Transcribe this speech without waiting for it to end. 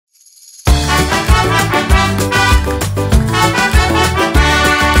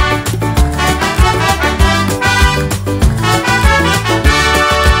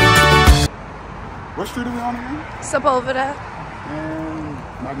Sepulveda. And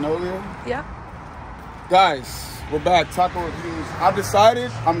Magnolia. Yep. Guys, we're back. Taco reviews. I've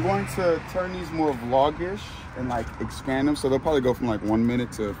decided I'm going to turn these more vlog-ish and like expand them, so they'll probably go from like 1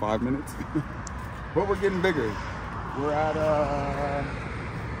 minute to 5 minutes. But we're getting bigger. We're at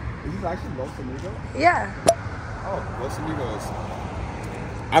is this actually Los Amigos? Yeah. Oh, Los Amigos.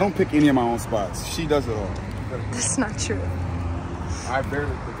 I don't pick any of my own spots. She does it all. That's not true. I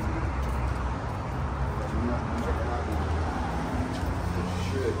barely pick them.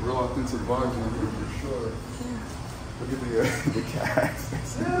 Shit, real authentic vibes in here for sure. Look at the cats.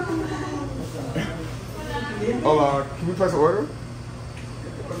 Hola, can we place an order?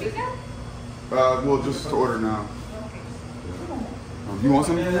 Well, just to order now. You want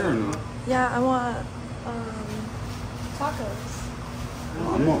something in here or no? Yeah, I want tacos.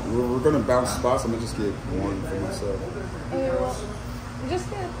 We're gonna bounce spots. I'm gonna just get one for myself. Okay, well, just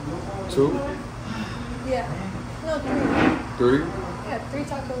get 2? Yeah. No, 3. 3? Yeah, 3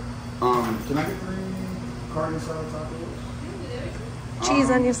 tacos. Can I get 3 carne asada tacos? Cheese,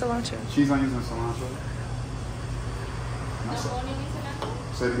 onion, cilantro. Cheese, onions, and cilantro. No onion and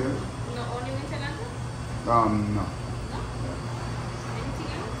cilantro? Say it again? No onion and cilantro? No. Anything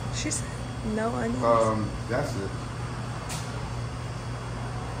else? She said no onions. That's it.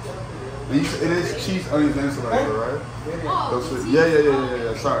 It is cheese, onions, and cilantro, right? Oh,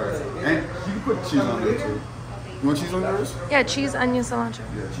 Yeah. Sorry. And you can put cheese on there too. You want cheese on yours? Yeah, cheese, onion, cilantro.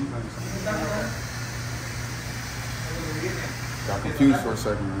 Yeah, cheese, onions, cilantro. Got confused for a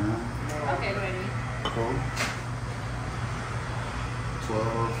second, man. Okay, ready. Cool.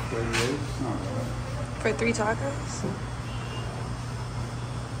 12.38. It's not bad. For 3 tacos?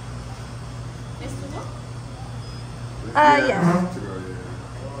 ¿Es tu voz? Yeah. To go, yeah.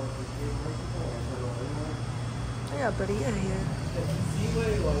 I got burrito here.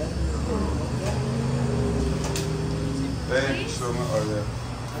 Thank you so much. Oh,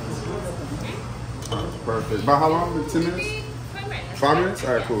 yeah. Perfect. About how long? 10 minutes? 5 minutes. 5 minutes?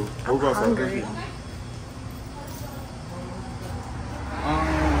 All right, cool. We'll go outside. hungry. Thank you.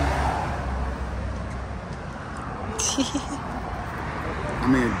 I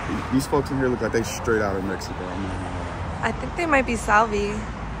mean, these folks in here look like they straight out of Mexico. I'm not gonna lie. I think they might be Salvi.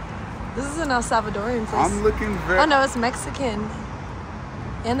 This is an El Salvadorian place. I'm looking very... Oh no, it's Mexican.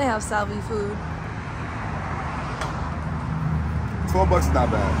 And they have Salvi food. $12 is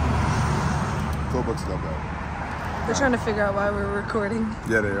not bad. $12 is not bad. They're trying to figure out why we're recording.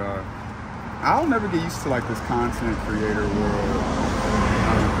 Yeah, they are. I'll never get used to like this content creator world.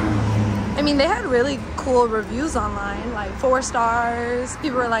 I mean, they had really cool reviews online, like 4 stars.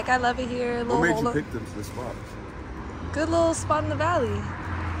 People were like, I love it here. What made you pick this spot? Good little spot in the valley.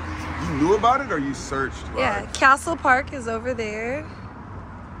 You knew about it or you searched? Yeah, Castle Park is over there.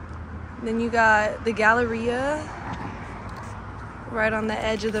 Then you got the Galleria right on the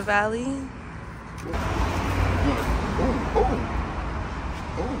edge of the valley.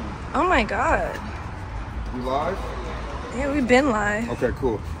 Oh my God. You live? Yeah, we've been live. Okay,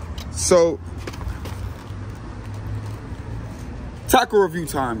 cool. So, taco review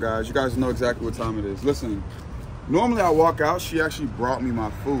time, guys. You guys know exactly what time it is. Listen, normally I walk out. She actually brought me my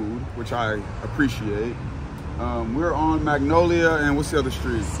food, which I appreciate. We're on Magnolia and what's the other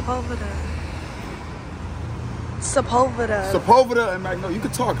street? Sepulveda and Magnolia. You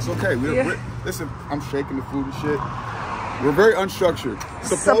can talk. It's okay. Listen, I'm shaking the food and shit. We're very unstructured.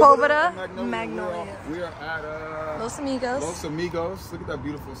 Sepulveda, Magnolia. We are at Los Amigos. Los Amigos. Look at that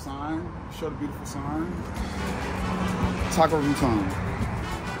beautiful sign. Show the beautiful sign. Taco review time.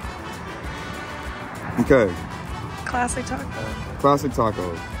 Okay. Classic taco. Classic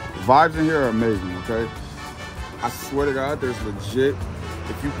taco. Vibes in here are amazing, okay? I swear to God, there's legit.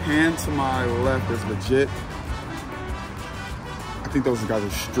 If you pan to my left, there's legit. I think those guys are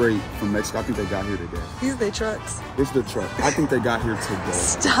straight from Mexico. I think they got here today. These are their trucks. It's the truck. I think they got here today.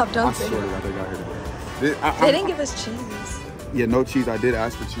 Stop, don't say I swear to that. God, they got here today. They didn't give us cheese. Yeah, no cheese. I did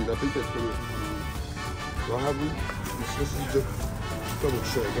ask for cheese. I think they're pretty. Do I have one? This is just double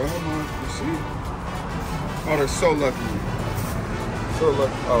check. Go ahead, man. Let's see. Oh, they're so lucky. So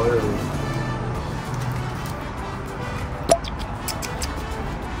lucky. Oh, there it is.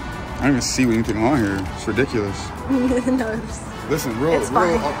 I don't even see anything on here. It's ridiculous. No, listen, real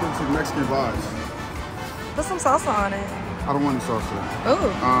authentic Mexican vibes. put some salsa on it. I don't want the salsa.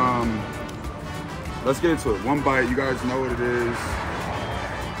 Oh. Let's get into it. One bite, you guys know what it is.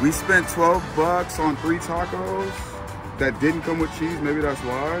 We spent $12 on 3 tacos that didn't come with cheese. Maybe that's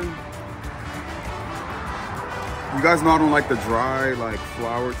why. You guys know I don't like the dry, like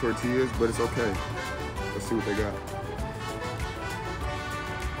flour tortillas, but it's okay. Let's see what they got.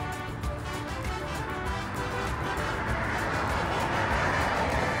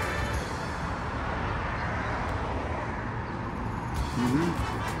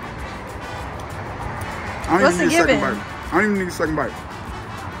 What's the given? I don't even need a second bite.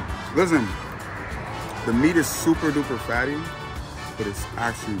 Listen, the meat is super duper fatty, but it's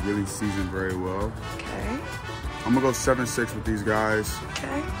actually really seasoned very well. Okay. I'm gonna go 7-6 with these guys.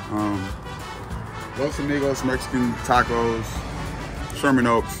 Okay. Los Amigos Mexican tacos, Sherman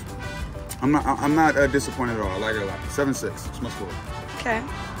Oaks. I'm not disappointed at all. I like it a lot. 7-6. It's my score. Okay.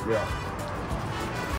 Yeah.